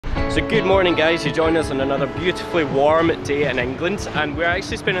So good morning guys, you join us on another beautifully warm day in England, and we're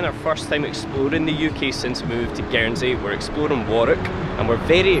actually spending our first time exploring the UK since we moved to Guernsey. We're exploring Warwick and we're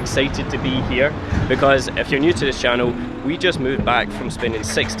very excited to be here because if you're new to this channel, we just moved back from spending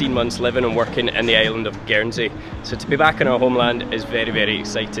 16 months living and working in the island of Guernsey. So to be back in our homeland is very, very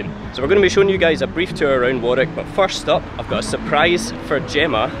exciting. So we're going to be showing you guys a brief tour around Warwick, but first up I've got a surprise for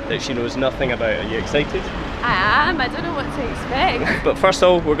Gemma that she knows nothing about. Are you excited? I am, I don't know what to expect. But first of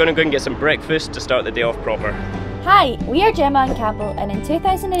all, we're going to go and get some breakfast to start the day off proper. Hi, we are Gemma and Campbell, and in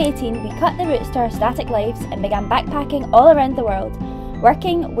 2018 we cut the roots to our static lives and began backpacking all around the world,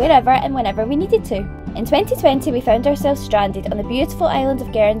 working wherever and whenever we needed to. In 2020 we found ourselves stranded on the beautiful island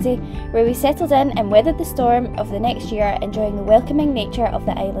of Guernsey, where we settled in and weathered the storm of the next year, enjoying the welcoming nature of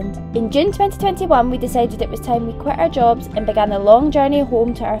the island. In June 2021 we decided it was time we quit our jobs and began the long journey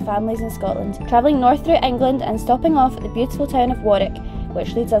home to our families in Scotland, travelling north through England and stopping off at the beautiful town of Warwick,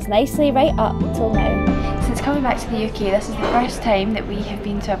 which leads us nicely right up till now. Since coming back to the UK, this is the first time that we have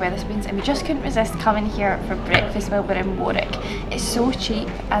been to a Wetherspoons, and we just couldn't resist coming here for breakfast while we're in Warwick. It's so cheap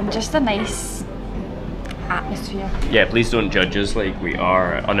and just a nice atmosphere. Yeah, please don't judge us, like we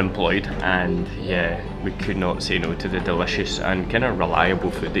are unemployed, and yeah, we could not say no to the delicious and kind of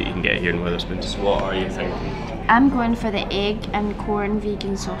reliable food that you can get here in Wetherspoons. What are you thinking? I'm going for the egg and corn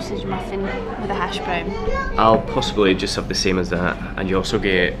vegan sausage muffin with a hash brown. I'll possibly just have the same as that, and you also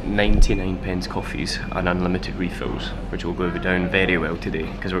get 99p coffees and unlimited refills, which will go down very well today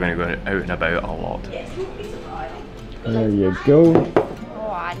because we're going to go out and about a lot. There you go.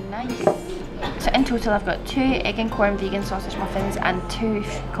 Oh, nice. So in total I've got 2 egg and corn vegan sausage muffins and 2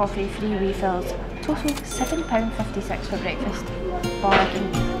 coffee free refills. Total £7.56 for breakfast.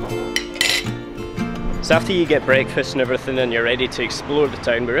 Bargain. So after you get breakfast and everything and you're ready to explore the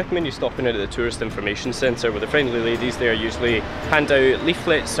town, we recommend you stopping in at the Tourist Information Centre with the friendly ladies there. Usually hand out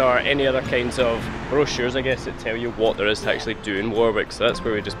leaflets or any other kinds of brochures, I guess, that tell you what there is to actually do in Warwick. So that's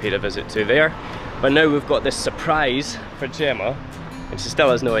where we just paid a visit to there. But now we've got this surprise for Gemma, and she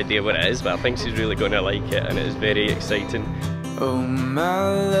still has no idea what it is, but I think she's really going to like it, and it is very exciting. Oh my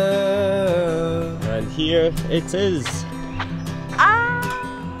love. And here it is. Ah!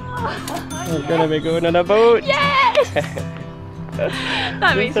 We're going to be going on a boat. Yes!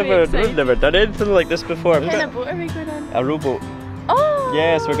 That makes me excited. We've never done anything like this before. What kind of boat are we going on? A rowboat. Oh!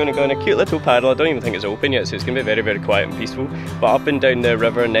 Yes, we're going to go on a cute little paddle. I don't even think it's open yet, so it's going to be very, very quiet and peaceful. But up and down the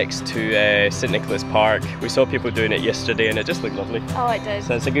river next to St Nicholas Park, we saw people doing it yesterday and it just looked lovely. Oh, it does.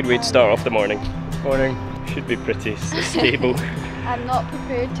 So it's a good way to start off the morning. Morning. Should be pretty stable. I'm not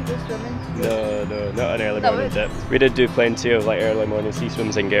prepared to go swimming. No, not an early morning tip. We did do plenty of like early morning sea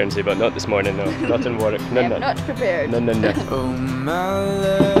swims in Guernsey, but not this morning, no. Not in Warwick. No, I'm not prepared. No. Oh my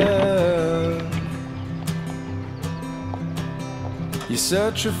love. You're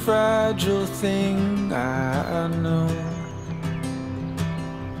such a fragile thing, I know.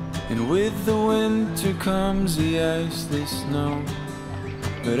 And with the winter comes the ice, the snow.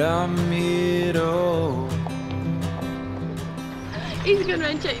 But I'm here to hold. He's going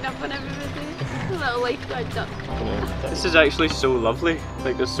around checking up on everybody. A little lifeguard duck. This is actually so lovely.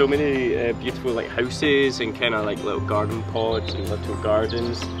 Like there's so many beautiful like houses and kind of like little garden pods and little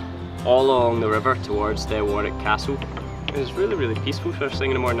gardens all along the river towards the Warwick Castle. It's really, really peaceful first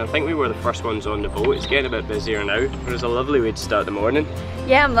thing in the morning. I think we were the first ones on the boat. It's getting a bit busier now, but it's a lovely way to start the morning.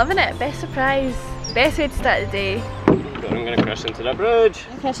 Yeah, I'm loving it. Best surprise. Best way to start the day. I'm going to crash into that bridge.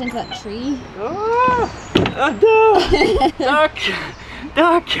 I'm crashing into that tree. Oh, no. Duck!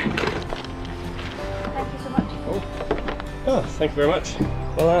 Duck! Thank you so much. Oh, thank you very much.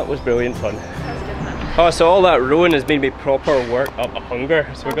 Well, that was brilliant fun. That was good fun. Oh, so all that rowing has made me proper work up a hunger.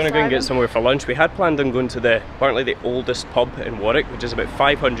 So we're going to go and get somewhere for lunch. We had planned on going to apparently the oldest pub in Warwick, which is about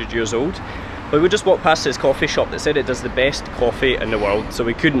 500 years old. But we just walked past this coffee shop that said it does the best coffee in the world, so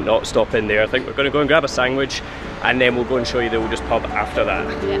we couldn't not stop in there. I think we're going to go and grab a sandwich, and then we'll go and show you the oldest pub after that.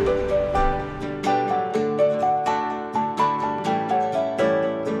 Yeah.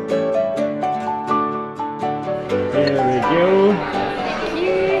 There we go. Thank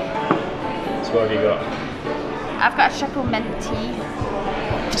you. So what have you got? I've got a triple mint tea.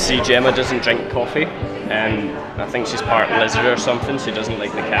 See, Gemma doesn't drink coffee. I think she's part lizard or something. She doesn't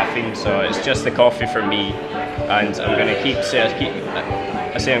like the caffeine, so it's just the coffee for me. And I'm going to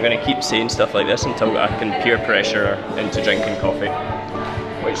I'm going to keep saying stuff like this until I can peer pressure her into drinking coffee,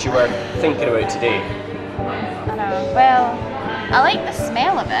 which you were thinking about today. I know. Well, I like the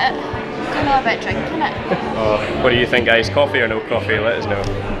smell of it. I don't know about drinking it. Oh, what do you think, guys? Coffee or no coffee? Let us know.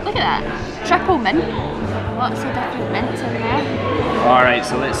 Look at that. Triple mint. Lots of different mints in there. Alright,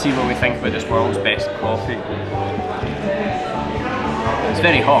 so let's see what we think about this world's best coffee. It's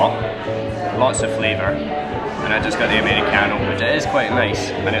very hot, lots of flavour, and I just got the Americano, which is quite nice,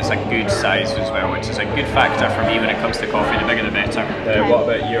 and it's a good size as well, which is a good factor for me when it comes to coffee. The bigger the better. What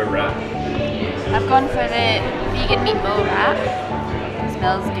about your wrap? I've gone for the vegan meatball wrap. It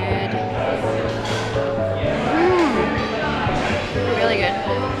smells good. Really good.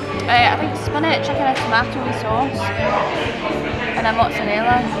 I think spinach, chicken and tomato sauce, and a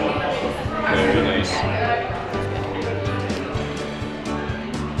mozzarella. Very nice.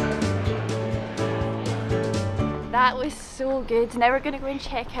 That was so good. Now we're going to go and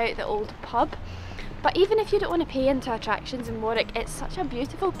check out the old pub. But even if you don't want to pay into attractions in Warwick, it's such a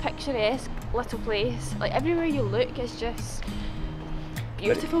beautiful, picturesque little place. Like everywhere you look is just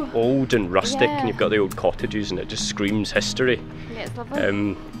beautiful. Very old and rustic, and you've got the old cottages, and it just screams history. Yeah, it's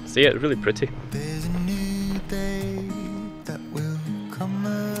lovely. So yeah, it's really pretty. There's a new day that will come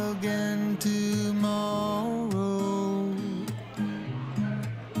again tomorrow.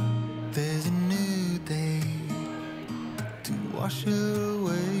 There's a new day to wash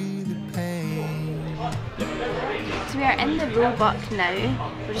away the pain. So we are in the Roebuck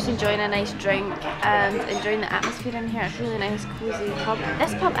now. We're just enjoying a nice drink and enjoying the atmosphere in here. It's a really nice, cosy pub.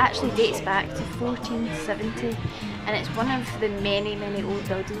 This pub actually dates back to 1470, and it's one of the many, many old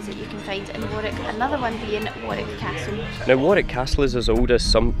buildings that you can find in Warwick. Another one being Warwick Castle. Now Warwick Castle is as old as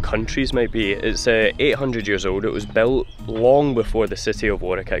some countries might be. It's 800 years old. It was built long before the city of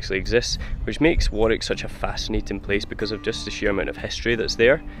Warwick actually exists, which makes Warwick such a fascinating place because of just the sheer amount of history that's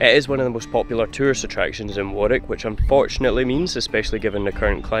there. It is one of the most popular tourist attractions in Warwick, which unfortunately means, especially given the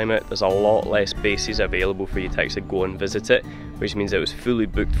current climate, there's a lot less bases available for you to actually go and visit it, which means it was fully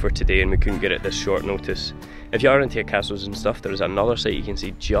booked for today and we couldn't get it this short notice. If you are into castles and stuff, there is another site you can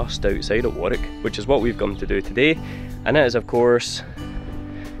see just outside of Warwick, which is what we've come to do today, and it is of course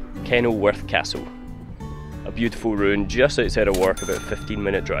Kenilworth Castle. A beautiful ruin just outside of Warwick, about a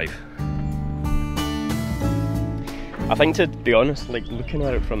 15-minute drive. I think, to be honest, like looking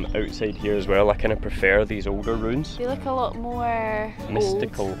at it from outside here as well, I kind of prefer these older ruins. They look a lot more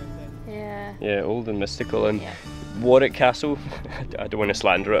mystical. Old. Yeah. Yeah, old and mystical. And Warwick Castle, I don't want to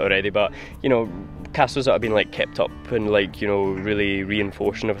slander it already, but you know, castles that have been like kept up and like, you know, really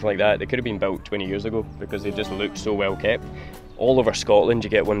reinforced and everything like that, they could have been built 20 years ago because they just look so well kept. All over Scotland you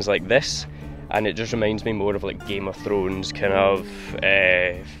get ones like this, and it just reminds me more of like Game of Thrones kind of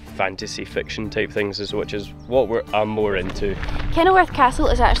fantasy fiction type things, which is what I'm more into. Kenilworth Castle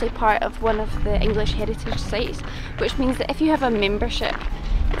is actually part of one of the English Heritage sites, which means that if you have a membership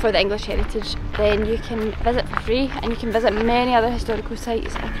for the English Heritage, then you can visit for free and you can visit many other historical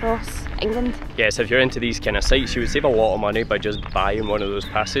sites across England. Yes, if you're into these kind of sites, you would save a lot of money by just buying one of those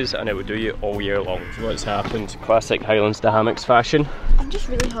passes, and it would do you all year long. So what's happened? Classic Highlands to Hammocks fashion. I'm just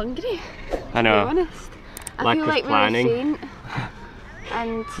really hungry, I know. to be honest. Lack I feel of like planning. we were faint.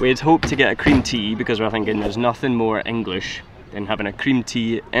 And we'd hoped to get a cream tea because we're thinking there's nothing more English than having a cream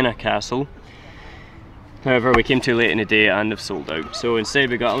tea in a castle. However, we came too late in the day and have sold out. So instead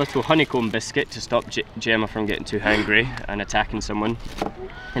we got a little honeycomb biscuit to stop Gemma from getting too hungry and attacking someone.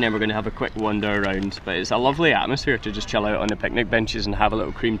 And then we're going to have a quick wander around. But it's a lovely atmosphere to just chill out on the picnic benches and have a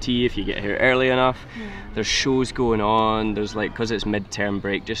little cream tea if you get here early enough. There's shows going on, there's like, because it's mid-term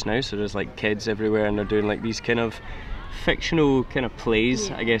break just now, so there's like kids everywhere and they're doing like these kind of fictional kind of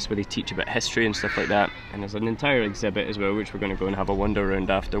plays, I guess, where they teach about history and stuff like that. And there's an entire exhibit as well, which we're going to go and have a wander around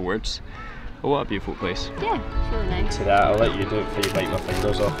afterwards. But what a beautiful place. yeah, it's really nice. To that, I'll let you do it before you bite my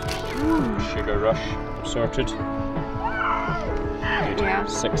fingers off. Sugar rush sorted. Good. Yeah.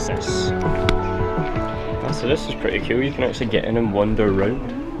 Success. So this is pretty cool. You can actually get in and wander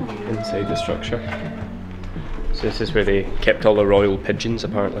around inside the structure. So this is where they kept all the royal pigeons,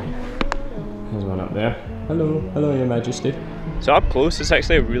 apparently. There's one up there. Hello, hello, Your Majesty. So up close, it's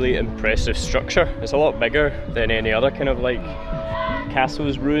actually a really impressive structure. It's a lot bigger than any other kind of like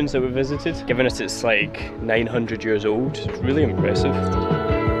castle's ruins that we visited. Given it's like 900 years old, it's really impressive.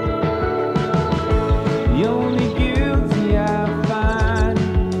 The only guilty I find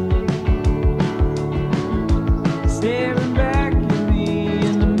staring back at me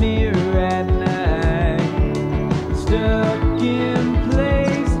in the mirror at night, stuck in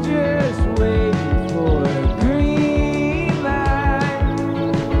place just waiting for a green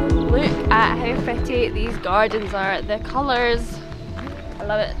light. Look at how pretty these gardens are. The colours, I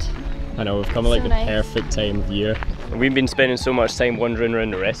love it. I know, we've come at like So the nice. perfect time of year. We've been spending so much time wandering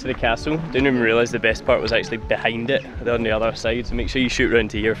around the rest of the castle, didn't even realise the best part was actually behind it, on the other side, so make sure you shoot round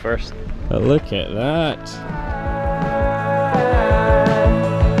to here first. But look at that!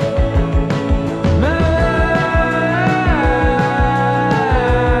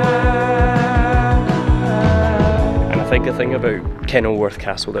 And I think the thing about Kenilworth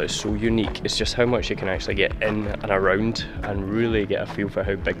Castle that is so unique is just how much you can actually get in and around and really get a feel for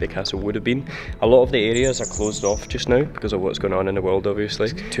how big the castle would have been. A lot of the areas are closed off just now because of what's going on in the world,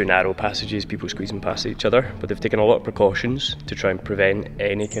 obviously. Two narrow passages, people squeezing past each other, but they've taken a lot of precautions to try and prevent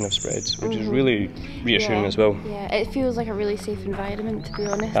any kind of spreads, which is really reassuring as well. Yeah, it feels like a really safe environment, to be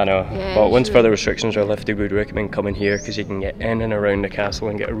honest. I know, Yeah, but once really further restrictions are lifted, we'd recommend coming here because you can get in and around the castle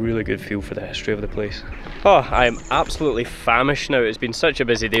and get a really good feel for the history of the place. Oh, I am absolutely famished now. It's been such a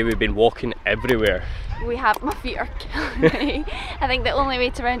busy day, we've been walking everywhere. We have, my feet are killing me. I think the only way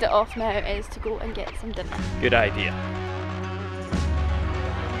to round it off now is to go and get some dinner. Good idea.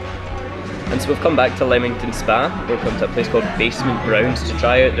 And so we've come back to Leamington Spa. We've come to a place called Basement Browns to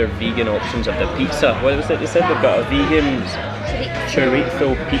try out their vegan options of the pizza. What was it they said? They've got a vegan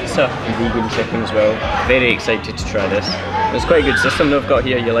chorizo pizza and vegan chicken as well. Very excited to try this. It's quite a good system they've got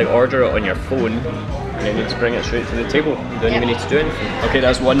here. You like order it on your phone and then you just bring it straight to the table. You don't even need to do anything. Okay,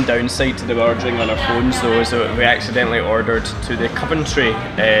 that's one downside to the ordering on our phones though, so we accidentally ordered to the Coventry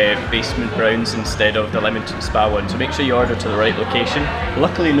Basement Browns instead of the Leamington Spa one, so make sure you order to the right location.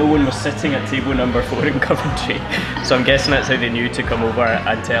 Luckily no one was sitting at table number 4 in Coventry, so I'm guessing that's how they knew to come over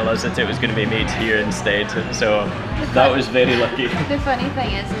and tell us that it was going to be made here instead, so that was very lucky. The funny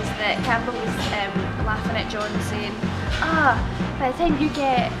thing is that Campbell was laughing at John saying, by the time you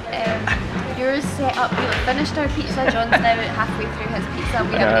get yours set up, we'll have finished our pizza. John's now halfway through his pizza.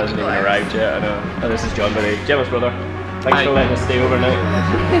 We haven't even arrived yet, I know. Oh, this is John, by the way. Gemma's brother. Thanks for letting us stay overnight.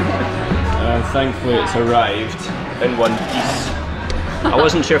 Thankfully it's arrived in one piece. I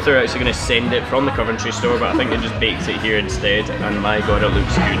wasn't sure if they were actually going to send it from the Coventry store, but I think they just baked it here instead, and my god, it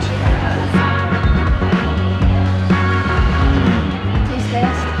looks good. Taste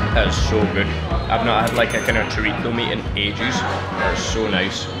test. That's so good. I've not had like a kind of chorizo meat in ages. That's so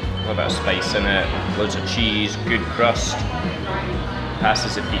nice. A bit of spice in it, loads of cheese, good crust.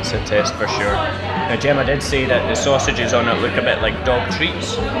 Passes the pizza test for sure. Now Gemma did say that the sausages on it look a bit like dog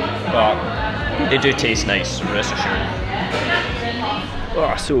treats, but they do taste nice, rest assured.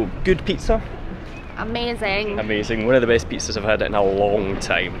 Oh, so good pizza. Amazing. Amazing. One of the best pizzas I've had in a long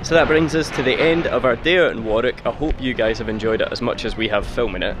time. So that brings us to the end of our day out in Warwick. I hope you guys have enjoyed it as much as we have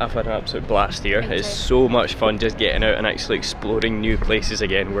filming it. I've had an absolute blast here. It's so much fun just getting out and actually exploring new places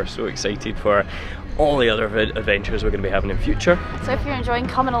again. We're so excited for all the other adventures we're going to be having in future. So if you're enjoying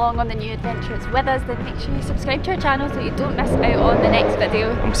coming along on the new adventures with us, then make sure you subscribe to our channel so you don't miss out on the next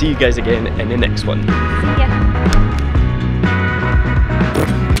video. And we'll see you guys again in the next one. See ya.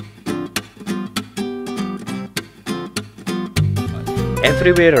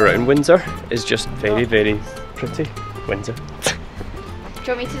 Everywhere around Windsor is just very, very pretty. Windsor. Do you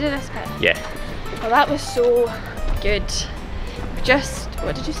want me to do this bit? Yeah. Well, that was so good. Just,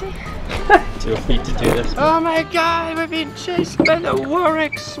 what did you say? Do you want me to do this? Oh my god, we're being chased by the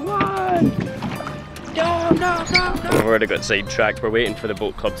Warwick Swan! No, no, no, no! We've already got sidetracked. We're waiting for the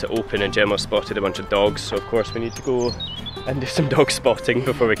boat club to open and Gemma spotted a bunch of dogs, so of course we need to go and do some dog spotting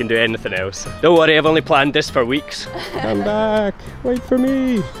before we can do anything else. Don't worry, I've only planned this for weeks. I'm back! Wait for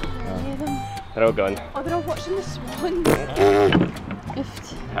me! They're all gone. Oh, they're all watching the swans.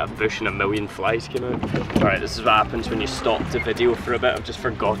 A bush and a million flies came out. Alright, this is what happens when you stop the video for a bit. I've just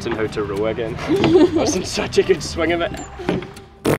forgotten how to row again. I was in such a good swing of it.